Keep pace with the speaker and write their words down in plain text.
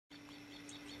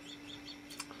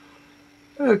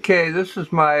Okay, this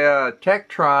is my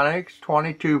Tektronix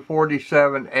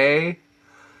 2247A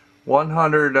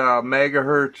 100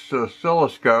 megahertz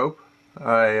oscilloscope.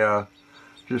 I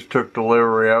just took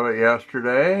delivery of it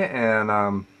yesterday and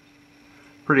I'm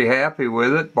pretty happy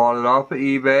with it. Bought it off of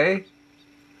eBay.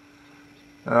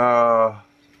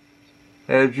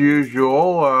 As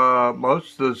usual,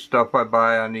 most of the stuff I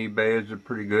buy on eBay is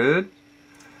pretty good.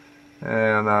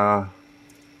 And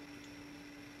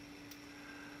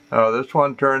this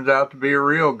one turns out to be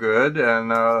real good,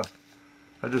 and I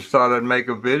just thought I'd make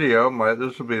a video.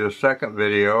 This will be the second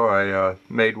video. I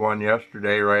made one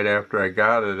yesterday right after I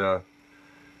got it,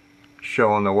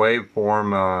 showing the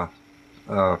waveform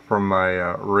from my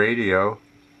radio.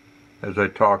 As I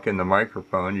talk in the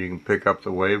microphone, you can pick up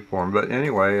the waveform. But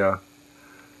anyway, let's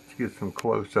get some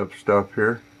close-up stuff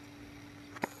here.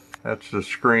 That's the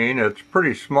screen. It's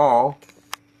pretty small.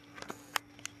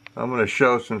 I'm going to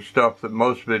show some stuff that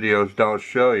most videos don't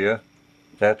show you.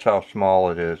 That's how small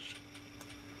it is.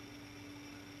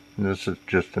 And this is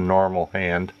just a normal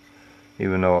hand,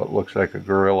 even though it looks like a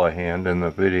gorilla hand in the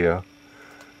video.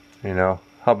 You know,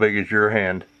 how big is your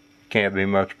hand? Can't be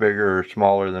much bigger or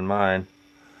smaller than mine.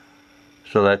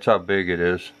 So that's how big it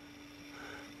is.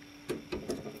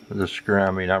 The screen,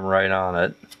 I mean, I'm right on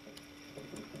it.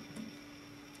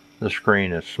 The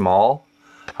screen is small.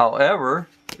 However,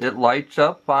 it lights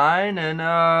up fine, and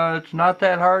it's not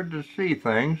that hard to see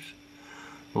things.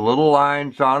 The little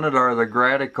lines on it are the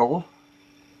gradical.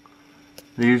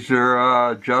 These are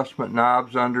adjustment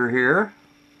knobs under here.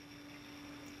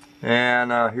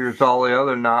 And here's all the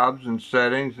other knobs and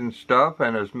settings and stuff.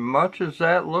 And as much as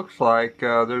that looks like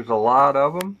there's a lot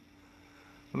of them,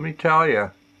 let me tell you,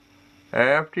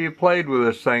 after you played with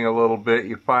this thing a little bit,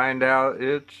 you find out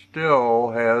it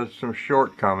still has some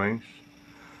shortcomings.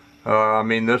 I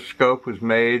mean, this scope was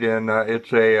made in,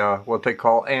 it's a, what they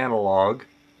call analog.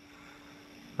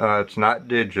 It's not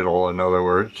digital, in other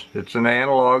words. It's an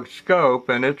analog scope,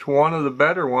 and it's one of the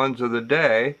better ones of the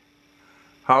day.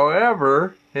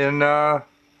 However, made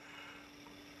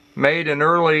in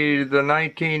early the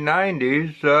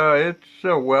 1990s, it's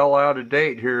well out of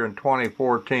date here in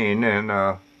 2014,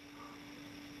 and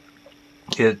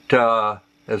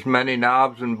as many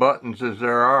knobs and buttons as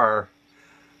there are,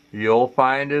 you'll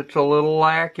find it's a little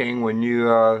lacking when you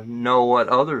know what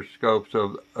other scopes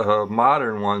of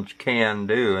modern ones can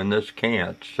do, and this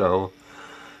can't. So,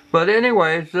 but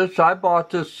anyways, I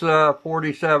bought this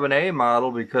 47A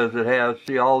model because it has,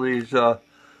 see, all these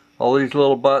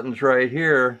little buttons right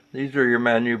here. These are your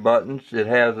menu buttons. It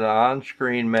has an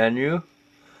on-screen menu,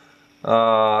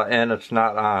 and it's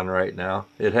not on right now.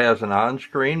 It has an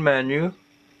on-screen menu.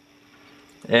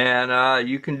 And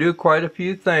you can do quite a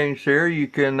few things here. You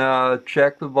can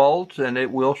check the volts, and it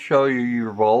will show you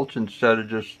your volts instead of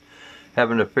just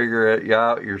having to figure it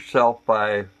out yourself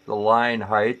by the line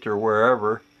height or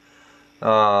wherever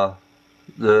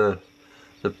the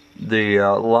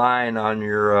line on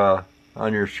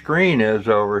your screen is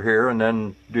over here, and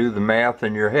then do the math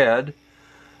in your head.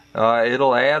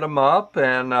 It'll add them up,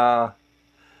 and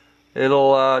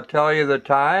it'll tell you the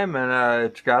time, and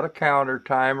it's got a counter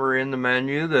timer in the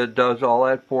menu that does all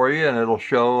that for you, and it'll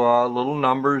show little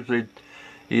numbers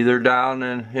either down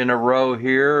in a row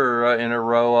here or in a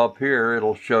row up here.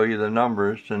 It'll show you the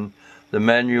numbers, and the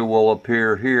menu will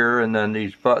appear here, and then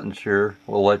these buttons here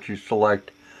will let you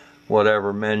select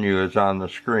whatever menu is on the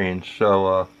screen.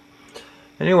 So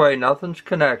anyway, nothing's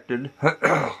connected.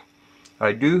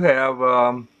 I do have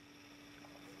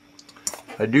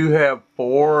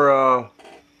four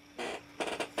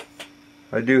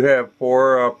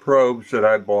probes that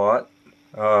I bought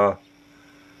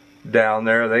down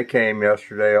there. They came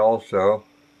yesterday also.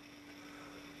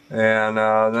 And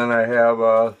then I have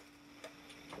let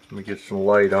me get some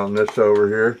light on this over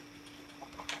here.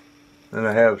 And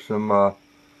I have some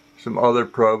other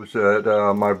probes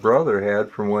that my brother had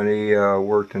from when he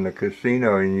worked in the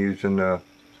casino and using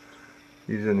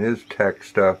his tech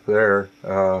stuff there.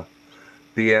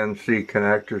 BNC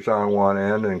connectors on one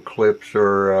end and clips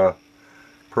or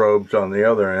probes on the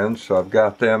other end, so I've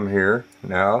got them here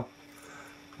now.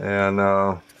 And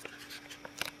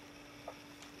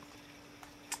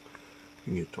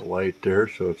you get the light there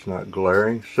so it's not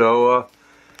glaring. So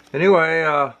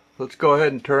anyway, let's go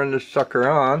ahead and turn this sucker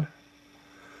on.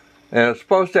 And it's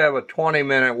supposed to have a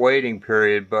 20-minute waiting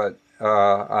period, but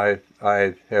I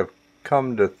have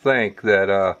come to think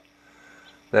that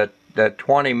that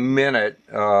 20-minute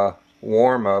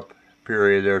warm-up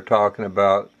period they're talking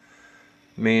about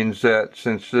means that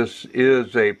since this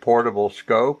is a portable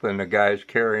scope and the guy's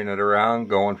carrying it around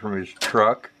going from his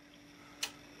truck.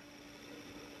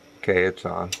 Okay, it's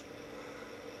on.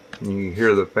 And you can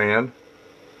hear the fan.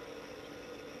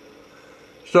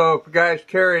 So if a guy's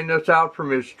carrying this out from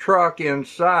his truck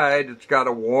inside, it's got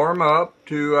to warm up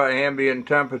to ambient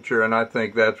temperature, and I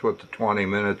think that's what the 20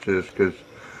 minutes is, because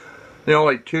the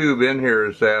only tube in here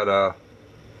is that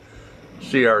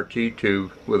CRT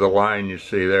tube with a line you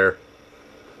see there.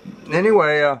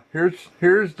 Anyway,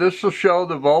 here's this will show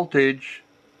the voltage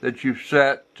that you've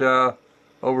set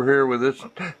over here with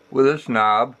this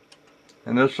knob,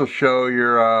 and this will show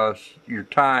your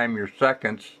time, your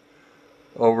seconds.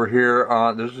 Over here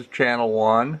on this is channel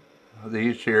 1,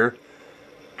 these here,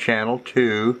 channel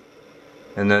 2,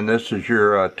 and then this is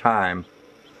your time.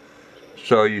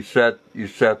 So you set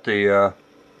the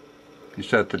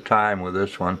time with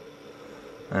this one,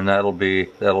 and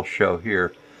that'll show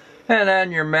here. And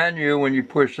then your menu, when you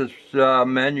push this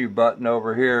menu button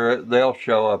over here, they'll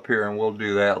show up here, and we'll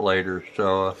do that later.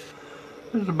 So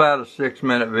this is about a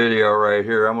 6-minute video right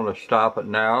here. I'm going to stop it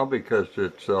now because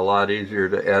it's a lot easier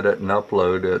to edit and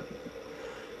upload it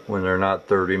when they're not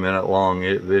 30-minute long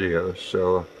videos.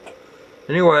 So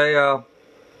anyway,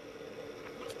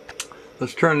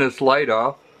 let's turn this light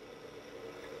off.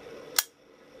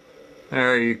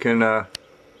 There you can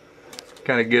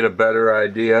kind of get a better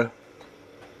idea.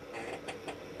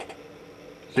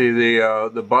 See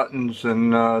the buttons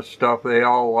and stuff, they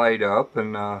all light up,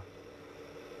 and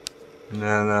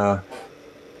then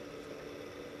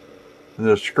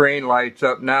the screen lights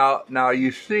up. Now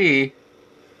you see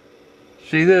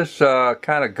this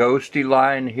kind of ghosty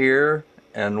line here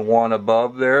and one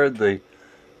above there, the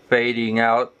fading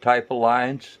out type of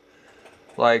lines.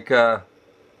 Like those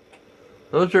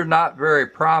are not very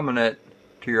prominent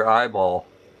to your eyeball,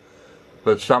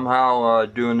 but somehow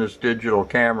doing this digital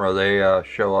camera, they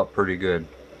show up pretty good.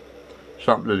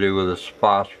 Something to do with this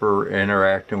phosphor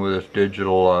interacting with this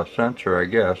digital sensor, I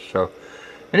guess. So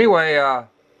anyway,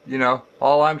 you know,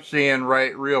 all I'm seeing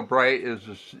real bright is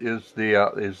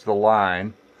the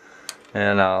line,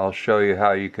 and I'll show you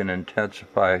how you can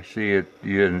intensify. See it,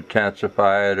 you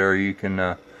intensify it, or you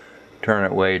can turn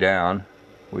it way down,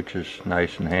 which is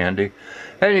nice and handy.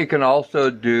 And you can also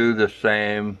do the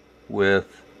same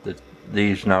with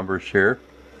these numbers here.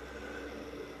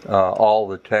 All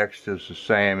the text is the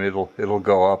same. It'll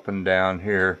go up and down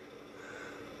here.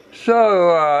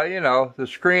 So you know, the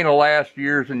screen will last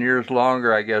years and years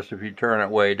longer, I guess, if you turn it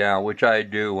way down, which I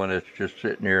do when it's just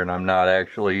sitting here and I'm not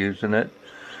actually using it.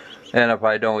 And if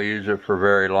I don't use it for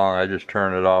very long, I just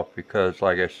turn it off, because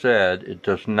like I said, it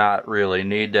does not really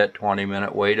need that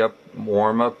 20-minute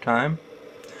warm-up time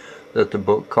that the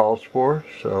book calls for.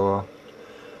 So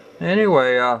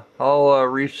anyway, I'll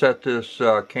reset this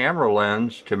camera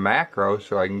lens to macro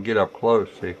so I can get up close.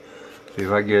 See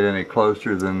if I get any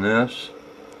closer than this.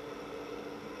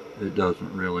 It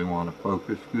doesn't really want to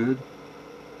focus good.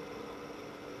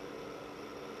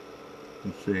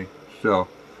 Let's see. So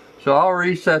I'll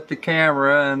reset the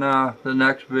camera, and the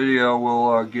next video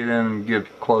we'll get in and give a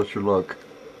closer look.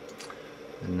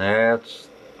 And that's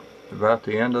about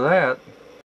the end of that.